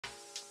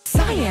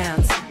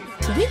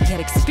SciAnts. We get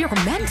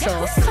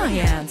experimental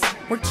science.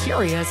 We're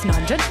curious,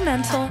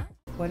 non-judgmental.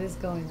 What is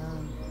going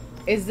on?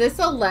 Is this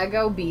a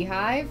Lego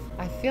beehive?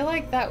 I feel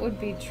like that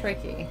would be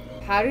tricky.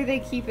 How do they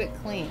keep it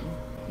clean?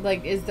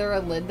 Like, is there a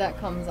lid that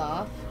comes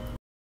off?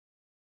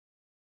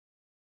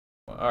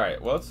 Alright,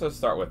 well, let's just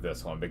start with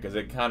this one because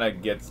it kind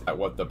of gets at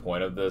what the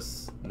point of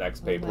this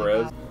next paper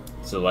is.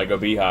 So, Lego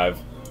Beehive.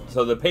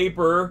 So, the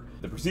paper,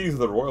 The Proceedings of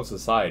the Royal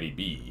Society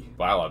B,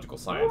 Biological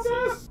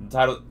Sciences,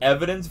 entitled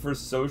Evidence for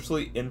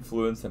Socially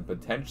Influenced and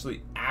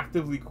Potentially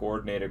Actively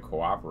Coordinated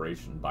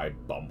Cooperation by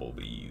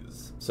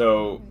Bumblebees.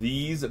 So,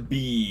 these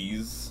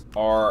bees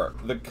are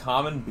the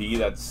common bee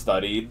that's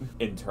studied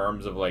in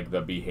terms of like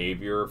the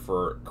behavior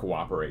for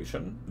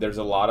cooperation. There's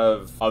a lot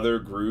of other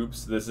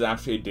groups. This is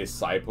actually a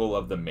disciple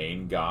of the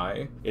main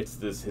guy. It's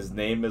this, his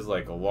name is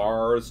like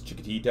Lars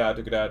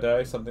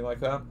Chiquitita, something like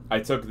that. I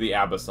took the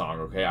ABBA song,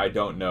 okay? I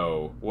don't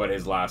know what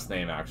his last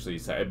name actually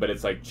said, but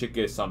it's like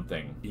Chique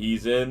something.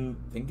 He's in,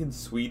 I think in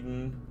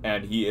Sweden,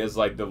 and he is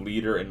like the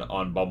leader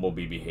on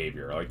bumblebee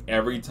behavior. Like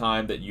every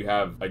time that you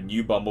have a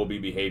new bumblebee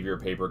behavior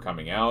paper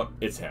coming out,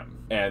 it's him.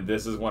 And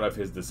this is one of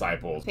his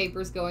disciples.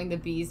 Papers going, the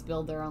bees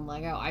build their own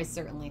Lego. I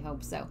certainly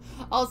hope so.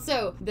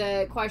 Also,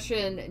 the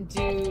question,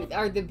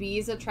 are the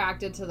bees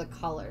attracted to the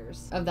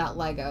colors of that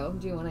Lego?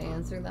 Do you want to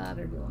answer that,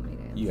 or do you want me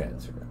to answer it? You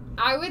answer it.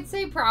 I would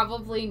say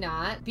probably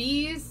not.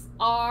 Bees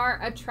are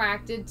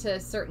attracted to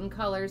certain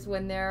colors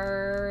when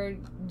they're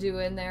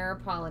doing their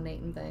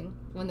pollinating thing,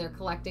 when they're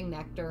collecting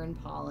nectar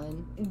and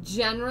pollen.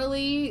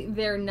 Generally,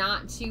 they're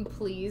not too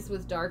pleased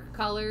with dark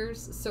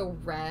colors, so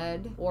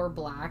red or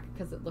black,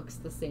 because it looks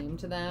the same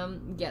to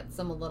them, gets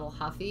them a little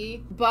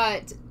huffy.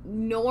 But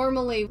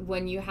normally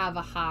when you have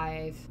a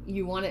hive,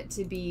 you want it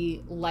to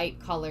be light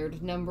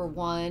colored. Number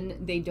one,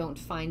 they don't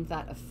find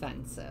that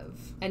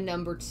offensive. And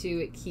number two,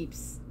 it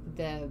keeps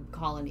the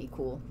colony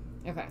cool.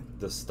 Okay.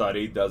 The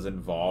study does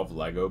involve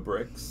Lego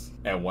bricks,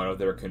 and one of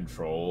their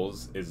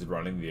controls is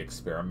running the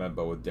experiment,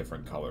 but with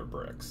different colored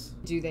bricks.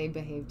 Do they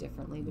behave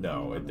differently?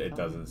 No, it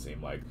doesn't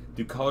seem like.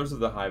 Do colors of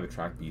the hive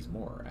attract bees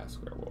more?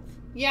 Asked Werewolf.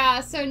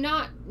 Yeah, so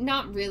not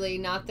really,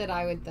 not that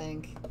I would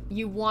think.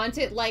 You want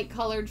it light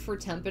colored for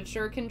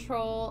temperature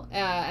control,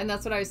 and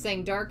that's what I was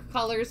saying. Dark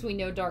colors, we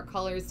know dark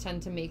colors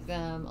tend to make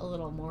them a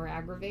little more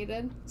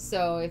aggravated.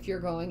 So if you're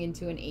going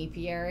into an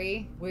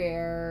apiary,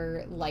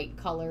 wear light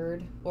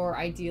colored or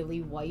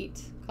ideally white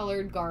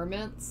colored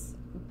garments,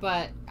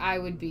 but I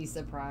would be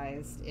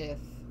surprised if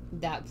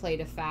that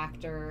played a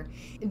factor.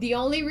 The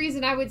only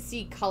reason I would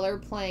see color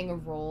playing a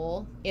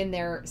role in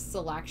their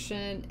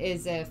selection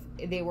is if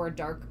they were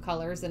dark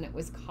colors and it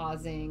was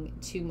causing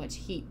too much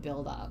heat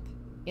buildup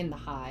in the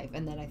hive,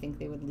 and then I think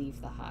they would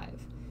leave the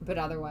hive. But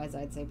otherwise,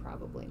 I'd say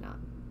probably not.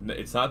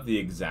 It's not the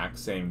exact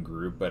same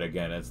group, but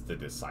again, it's the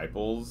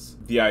disciples.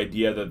 The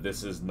idea that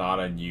this is not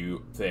a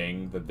new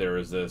thing, that there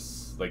is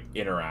this like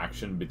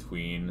interaction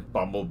between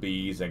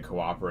bumblebees and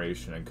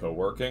cooperation and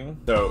co-working.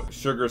 So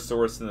sugar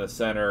source in the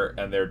center,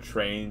 and they're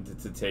trained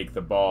to take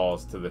the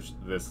balls to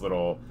this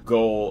little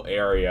goal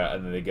area,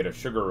 and then they get a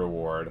sugar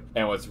reward.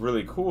 And what's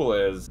really cool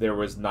is there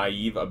was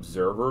naive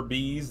observer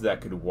bees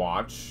that could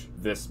watch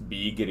this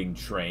bee getting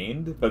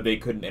trained, but they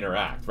couldn't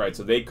interact, right?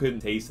 So they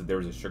couldn't taste that there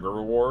was a sugar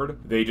reward.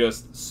 They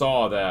just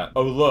saw that,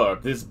 oh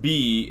look, this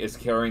bee is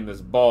carrying this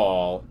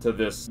ball to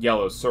this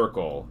yellow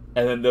circle,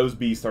 and then those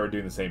bees started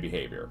doing the same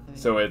behavior.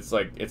 So it's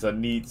like, it's a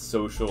neat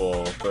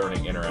social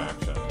learning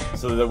interaction.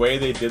 So the way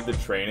they did the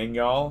training,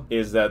 y'all,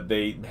 is that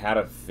they had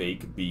a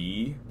fake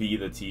bee be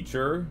the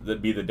teacher,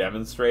 be the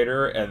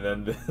demonstrator, and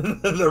then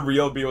the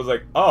real bee was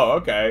like, oh,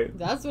 okay.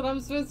 That's what I'm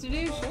supposed to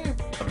do, sure.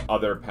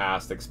 Other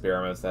past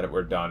experiments that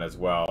were done as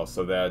well,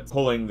 so that's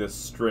pulling this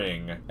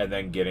string and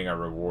then getting a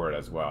reward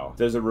as well.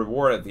 There's a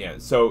reward at the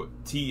end. So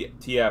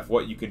TF,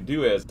 what you can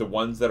do is the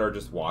ones that are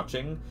just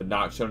watching,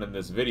 not shown in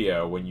this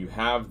video, when you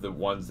have the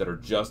ones that are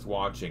just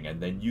watching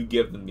and then you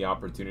give them the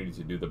opportunity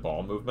to do the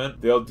ball movement,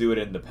 they'll do it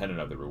independent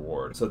of the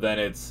reward. So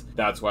then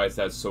that's why it's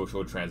that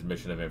social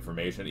transmission of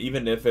information.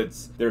 Even if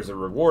there's a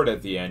reward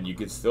at the end, you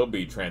could still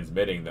be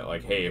transmitting that,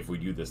 like, hey, if we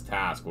do this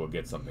task, we'll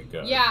get something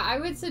good. Yeah, I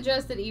would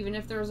suggest that even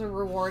if there's a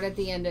reward at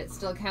the end, it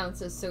still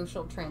counts as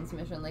social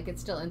transmission. Like,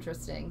 it's still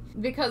interesting.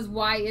 Because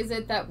why is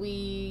it that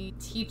we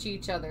teach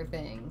each other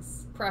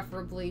things?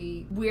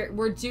 Preferably,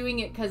 we're doing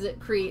it because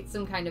it creates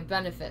some kind of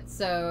benefit.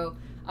 So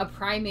a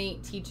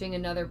primate teaching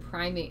another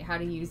primate how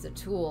to use a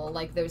tool,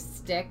 like those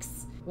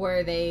sticks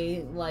where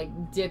they like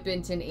dip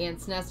into an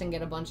ant's nest and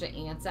get a bunch of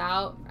ants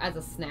out as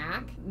a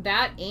snack.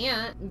 That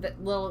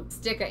little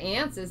stick of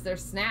ants is their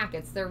snack.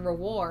 It's their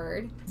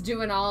reward. It's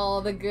doing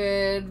all the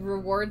good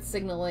reward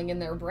signaling in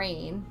their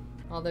brain.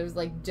 All those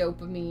like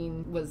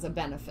dopamine was a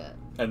benefit.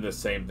 And the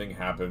same thing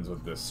happens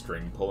with this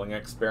string pulling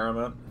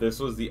experiment. This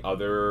was the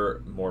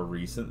other more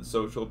recent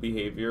social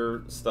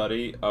behavior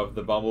study of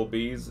the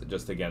bumblebees,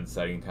 just again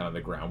setting kind of the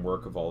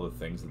groundwork of all the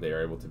things that they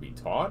are able to be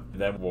taught.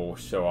 Then we'll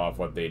show off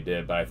what they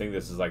did, but I think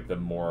this is like the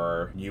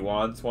more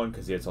nuanced one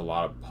because it's a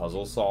lot of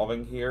puzzle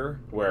solving here,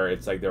 where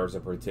it's like there's a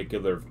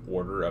particular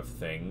order of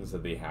things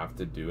that they have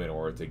to do in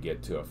order to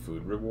get to a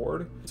food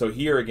reward. So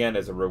here again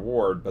is a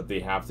reward, but they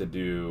have to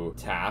do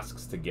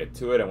tasks to get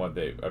to it. And what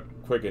they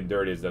quick and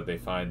dirty is that they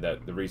find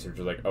that the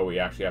researchers are like, oh, we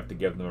actually have to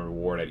give them a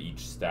reward at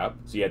each step.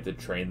 So you have to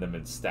train them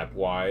in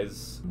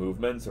stepwise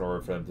movements in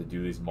order for them to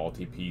do these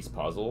multi-piece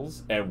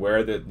puzzles. And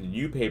where the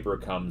new paper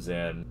comes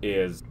in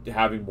is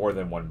having more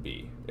than one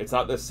bee. It's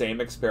not the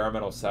same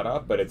experimental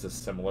setup, but it's a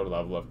similar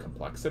level of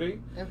complexity.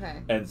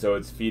 Okay. And so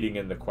it's feeding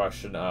in the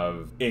question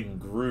of, in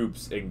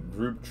groups, in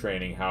group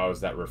training, how is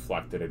that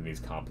reflected in these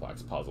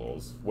complex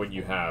puzzles? When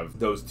you have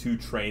those two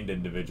trained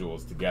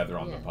individuals together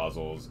on the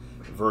puzzles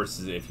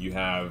versus if you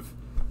have,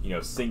 you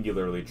know,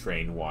 singularly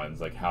trained ones,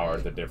 like how are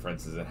the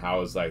differences and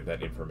how is like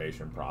that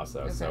information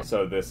process. Okay.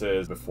 So this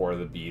is before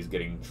the bee's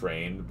getting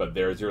trained, but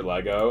there's your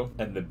Lego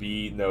and the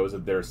bee knows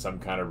that there's some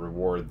kind of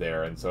reward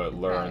there, and so it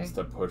learns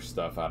to push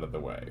stuff out of the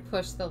way.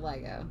 Push the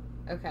Lego.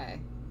 Okay.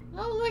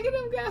 Oh, look at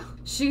him go.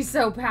 She's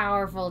so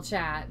powerful,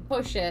 chat.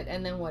 Push it,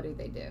 and then what do?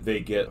 They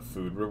get a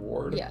food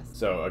reward. Yes.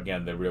 So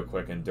again, the real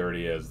quick and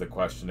dirty is, the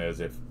question is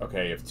if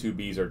two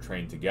bees are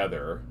trained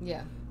together,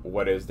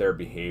 what is their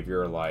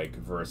behavior like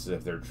versus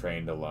if they're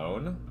trained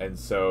alone? And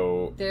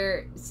so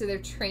they're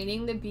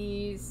training the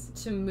bees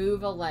to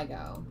move a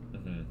Lego.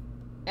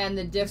 And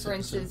the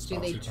difference is, do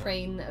they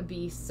train a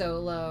bee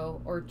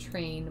solo or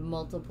train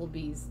multiple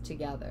bees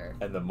together?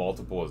 And the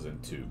multiple is in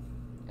 2.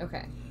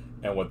 Okay.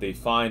 And what they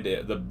find,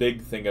 the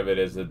big thing of it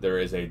is that there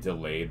is a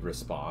delayed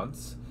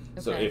response.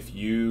 Okay. So if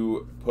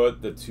you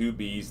put the 2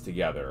 bees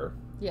together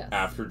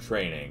after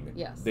training,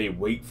 they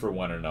wait for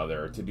one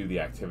another to do the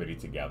activity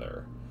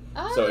together.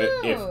 Oh. So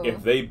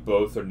if they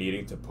both are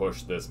needing to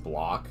push this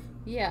block,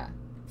 if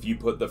you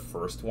put the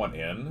first one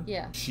in,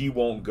 she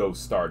won't go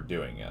start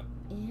doing it.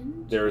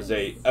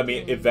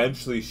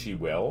 Eventually she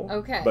will.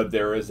 Okay. But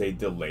there is a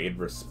delayed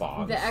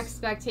response. The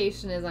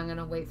expectation is I'm going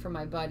to wait for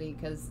my buddy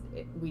because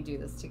we do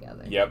this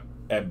together. Yep.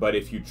 But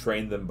if you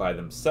train them by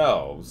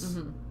themselves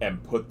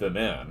and put them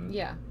in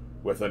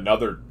with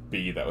another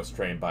bee that was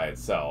trained by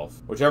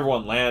itself, whichever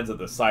one lands at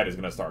the site is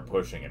going to start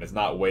pushing it. It's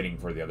not waiting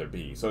for the other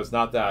bee. So it's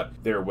not that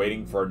they're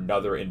waiting for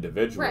another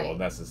individual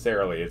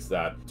necessarily. It's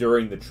that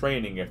during the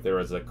training, if there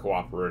is a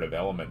cooperative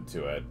element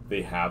to it,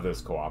 they have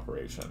this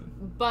cooperation.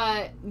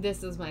 But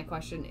this is my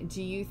question.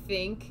 Do you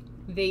think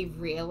they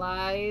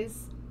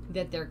realize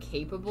that they're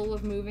capable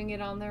of moving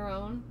it on their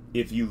own?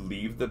 If you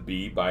leave the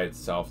bee by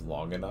itself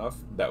long enough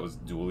that was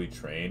duly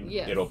trained,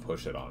 it'll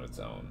push it on its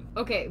own.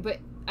 Okay, but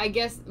I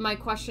guess my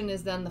question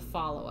is then the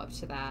follow-up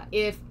to that.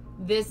 If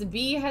this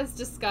bee has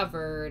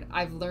discovered,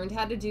 I've learned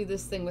how to do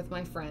this thing with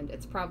my friend,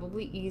 it's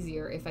probably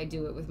easier if I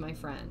do it with my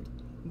friend,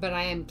 but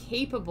I am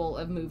capable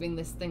of moving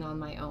this thing on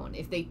my own.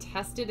 If they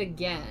test it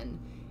again,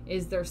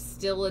 is there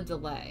still a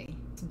delay?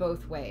 It's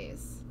both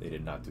ways. They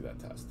did not do that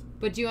test.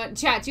 But do you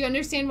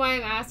understand why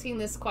I'm asking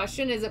this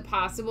question? Is it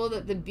possible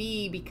that the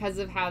bee, because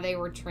of how they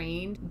were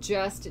trained,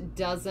 just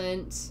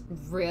doesn't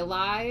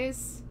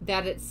realize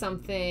that it's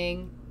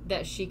something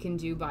that she can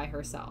do by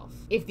herself?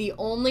 If the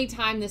only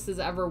time this has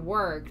ever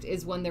worked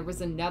is when there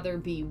was another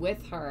bee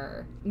with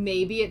her,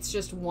 maybe it's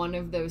just one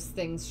of those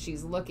things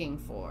she's looking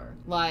for.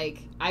 Like,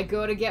 I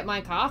go to get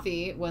my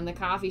coffee when the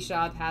coffee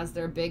shop has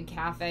their big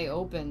cafe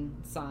open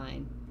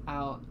sign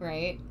out,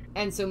 right?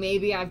 And so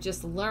maybe I've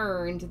just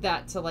learned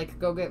that to, like,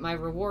 go get my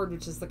reward,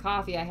 which is the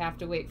coffee, I have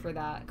to wait for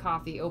that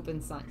coffee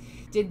open sign.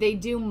 Did they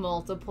do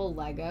multiple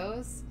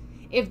Legos?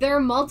 If there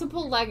are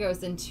multiple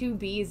Legos and 2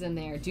 bees in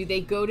there, do they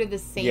go to the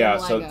same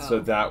Lego? So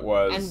that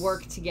was... and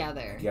work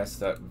together? I guess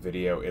that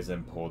video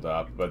isn't pulled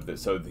up, but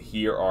so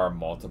here are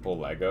multiple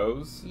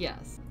Legos.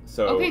 Yes.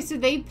 So okay, so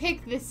they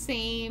pick the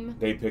same...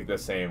 They pick the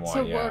same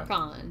one, to work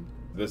on.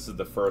 This is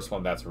the first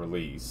one that's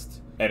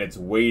released, and it's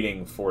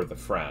waiting for the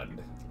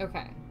friend.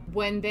 Okay.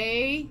 When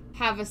they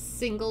have a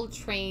single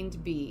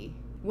trained bee,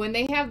 when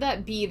they have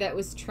that bee that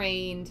was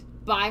trained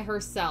by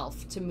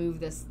herself to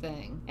move this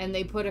thing, and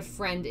they put a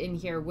friend in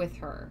here with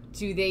her,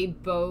 do they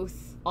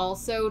both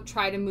also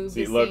try to move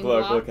the same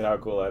block? Look at how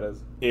cool that is.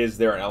 Is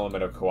there an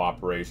element of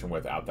cooperation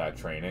without that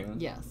training?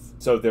 Yes.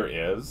 So there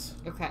is.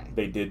 Okay.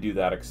 They did do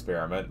that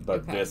experiment,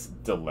 but this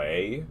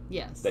delay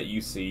that you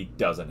see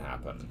doesn't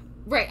happen.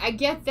 Right, I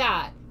get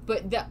that.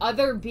 But the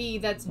other bee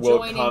that's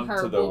joining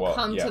her will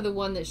come to the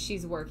one that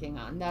she's working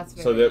on. That's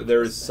very So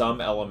there is some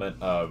element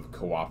of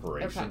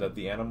cooperation that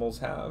the animals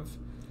have.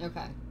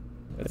 Okay.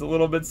 It's a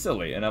little bit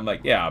silly. And I'm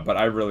like, yeah, but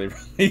I really,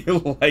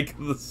 really like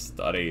the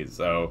study.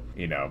 So,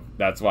 you know,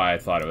 that's why I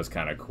thought it was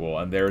kind of cool.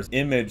 And there's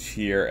image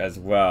here as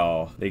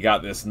well. They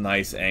got this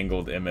nice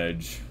angled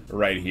image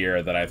right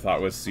here that I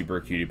thought was super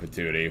cutie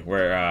patootie,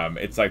 where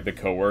it's like the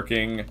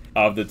co-working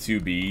of the two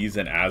bees,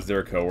 and as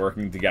they're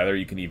co-working together,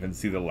 you can even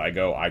see the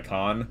Lego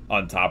icon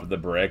on top of the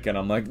brick, and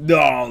I'm like,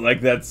 no,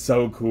 like that's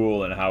so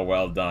cool and how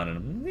well done,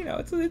 and you know,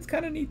 it's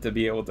kind of neat to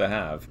be able to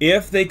have.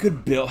 If they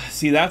could build,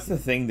 see, that's the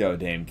thing though,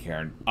 Dame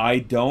Karen, I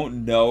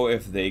don't know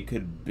if they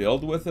could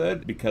build with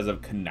it because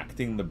of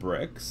connecting the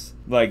bricks,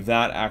 like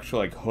that actual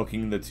like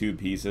hooking the two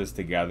pieces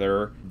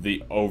together,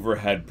 the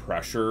overhead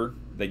pressure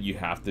that you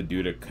have to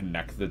do to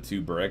connect the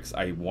two bricks.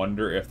 I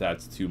wonder if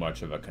that's too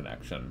much of a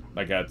connection.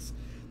 Like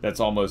that's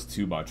almost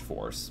too much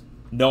force.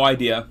 No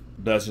idea,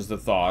 but that's just a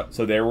thought.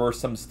 So there were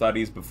some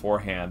studies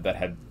beforehand that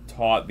had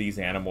taught these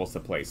animals to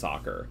play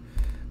soccer.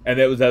 And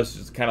that was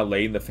just kind of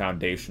laying the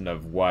foundation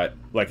of what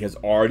like has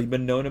already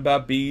been known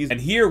about bees.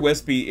 And here,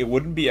 Wispy, it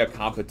wouldn't be a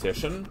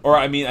competition, or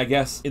I mean, I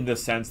guess in the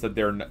sense that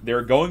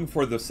they're going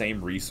for the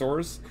same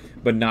resource,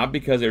 but not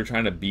because they're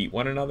trying to beat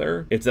one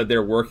another. It's that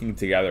they're working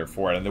together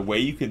for it. And the way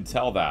you can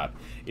tell that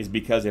is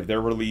because if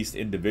they're released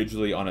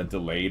individually on a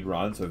delayed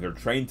run, so they're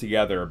trained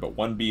together, but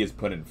one bee is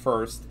put in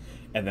first,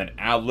 and then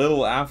a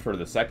little after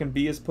the second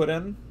bee is put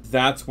in,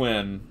 that's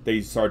when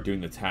they start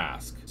doing the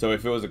task. So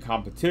if it was a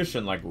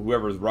competition, like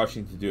whoever's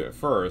rushing to do it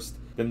first,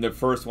 then the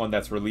first one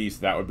that's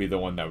released, that would be the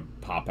one that would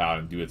pop out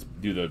and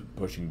do the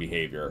pushing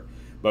behavior.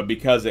 But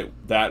because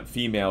that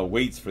female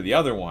waits for the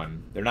other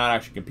one, they're not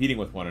actually competing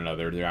with one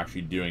another, they're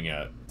actually doing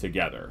it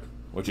together.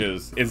 Which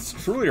is, it's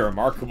truly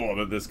remarkable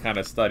that this kind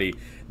of study,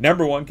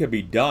 number one, could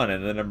be done,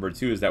 and then number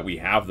two is that we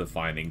have the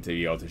finding to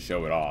be able to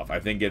show it off. I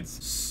think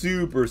it's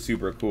super,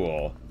 super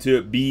cool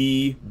to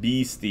be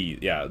beastie.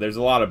 Yeah, there's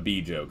a lot of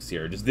bee jokes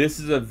here. Just this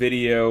is a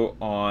video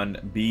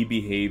on bee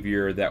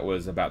behavior that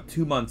was about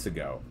 2 months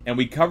ago. And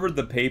we covered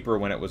the paper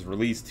when it was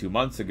released 2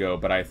 months ago,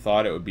 but I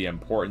thought it would be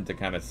important to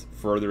kind of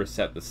further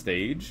set the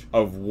stage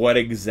of what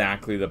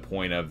exactly the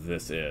point of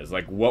this is.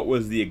 Like, what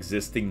was the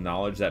existing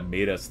knowledge that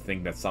made us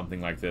think that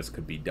something like this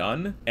could be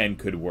done and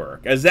could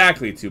work?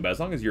 Exactly, too, but as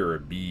long as you're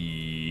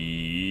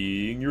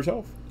being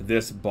yourself.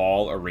 This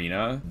ball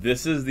arena,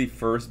 this is the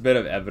first bit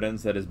of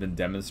evidence that has been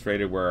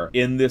demonstrated where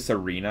in this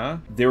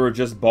arena, there were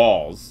just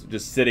balls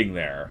just sitting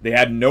there. They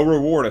had no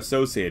reward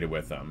associated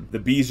with them. The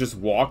bees just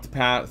walked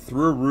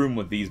through a room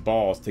with these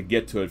balls to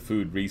get to a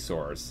food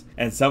resource.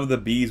 And some of the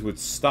bees would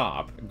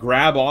stop,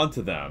 grab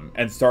onto them,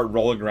 and start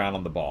rolling around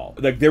on the ball.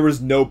 Like, there was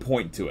no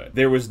point to it.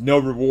 There was no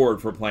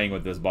reward for playing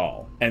with this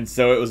ball. And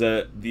so it was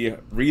the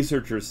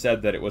researchers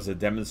said that it was a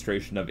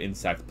demonstration of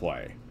insect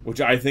play, which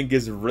I think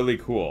is really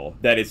cool,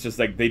 that it's just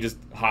like they just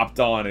hopped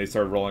on and they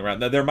started rolling around.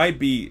 Now, there might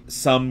be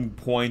some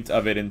point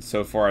of it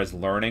insofar as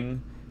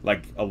learning,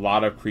 like a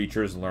lot of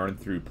creatures learn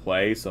through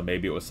play, so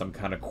maybe it was some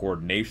kind of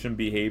coordination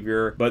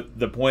behavior, but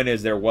the point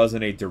is there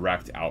wasn't a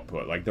direct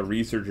output. Like, the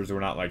researchers were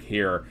not like,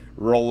 here,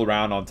 roll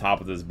around on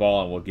top of this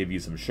ball and we'll give you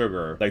some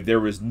sugar. Like, there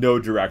was no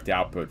direct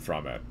output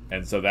from it,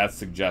 and so that's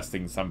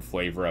suggesting some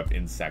flavor of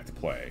insect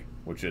play,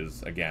 which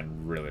is, again,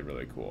 really,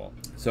 really cool.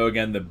 So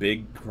again, the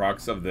big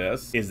crux of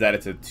this is that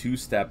it's a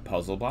two-step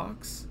puzzle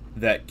box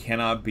that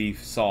cannot be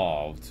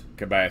solved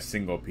by a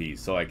single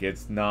piece. So like,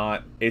 it's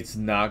not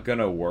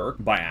gonna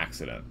work by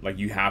accident. Like,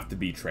 you have to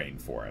be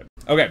trained for it.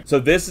 Okay, so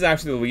this is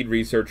actually the lead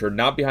researcher,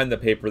 not behind the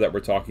paper that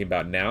we're talking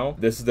about now.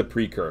 This is the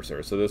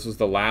precursor. So this was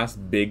the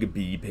last big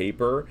bee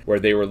paper where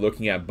they were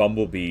looking at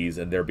bumblebees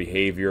and their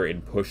behavior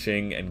in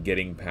pushing and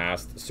getting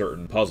past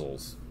certain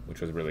puzzles,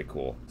 which was really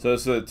cool. So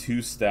this is a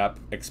two-step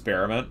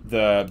experiment.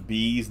 The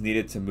bees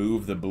needed to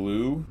move the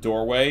blue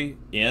doorway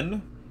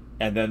in,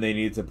 and then they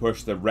needed to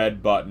push the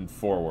red button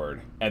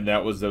forward. And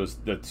that was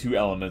the two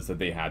elements that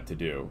they had to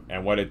do.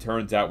 And what it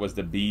turns out was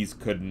the bees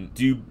couldn't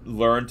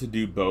learn to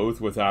do both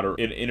without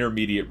an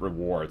intermediate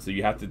reward. So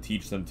you have to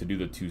teach them to do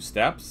the two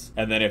steps.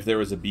 And then if there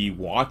was a bee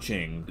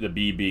watching the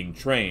bee being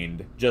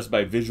trained, just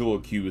by visual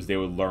cues, they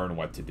would learn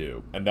what to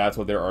do. And that's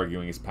what they're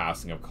arguing is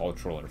passing of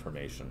cultural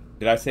information.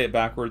 Did I say it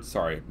backwards?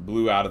 Sorry.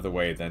 Blue out of the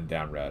way, then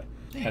down red.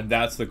 And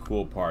that's the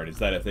cool part, is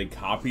that if they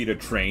copied a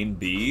trained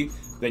bee,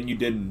 then you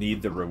didn't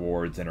need the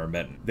rewards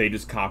intermittent. They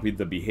just copied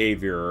the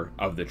behavior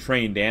of the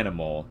trained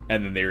animal,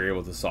 and then they were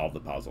able to solve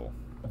the puzzle.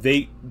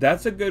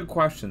 That's a good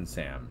question,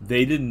 Sam.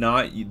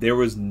 There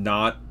was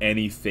not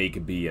any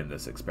fake bee in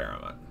this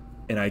experiment.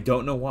 And I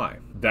don't know why.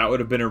 That would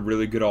have been a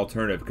really good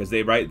alternative, because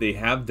they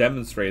have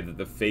demonstrated that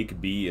the fake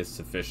bee is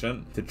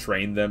sufficient to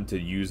train them to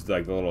use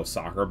like the little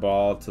soccer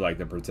ball to like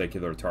the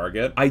particular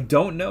target. I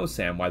don't know,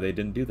 Sam, why they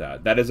didn't do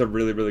that. That is a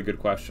really, really good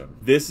question.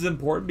 This is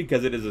important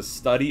because it is a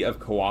study of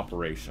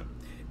cooperation.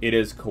 It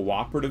is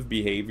cooperative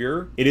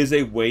behavior. It is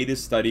a way to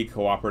study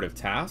cooperative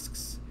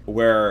tasks,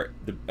 where,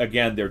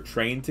 again, they're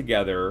trained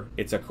together.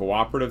 It's a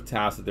cooperative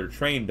task that they're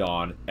trained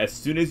on. As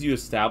soon as you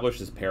establish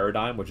this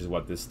paradigm, which is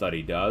what this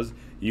study does,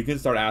 you can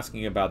start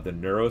asking about the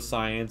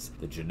neuroscience,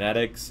 the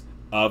genetics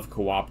of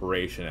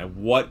cooperation, and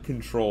what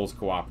controls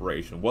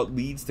cooperation, what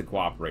leads to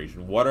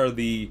cooperation, what are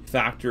the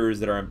factors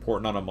that are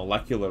important on a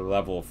molecular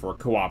level for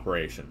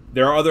cooperation.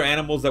 There are other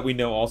animals that we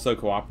know also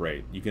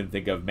cooperate. You can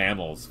think of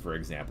mammals, for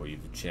example.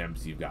 You've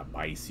chimps, you've got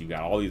mice, you've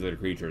got all these other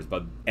creatures,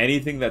 but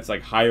anything that's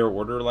like higher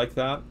order like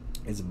that,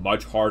 is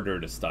much harder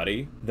to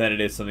study than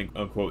it is something,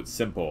 unquote,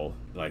 simple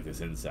like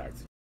this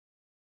insect.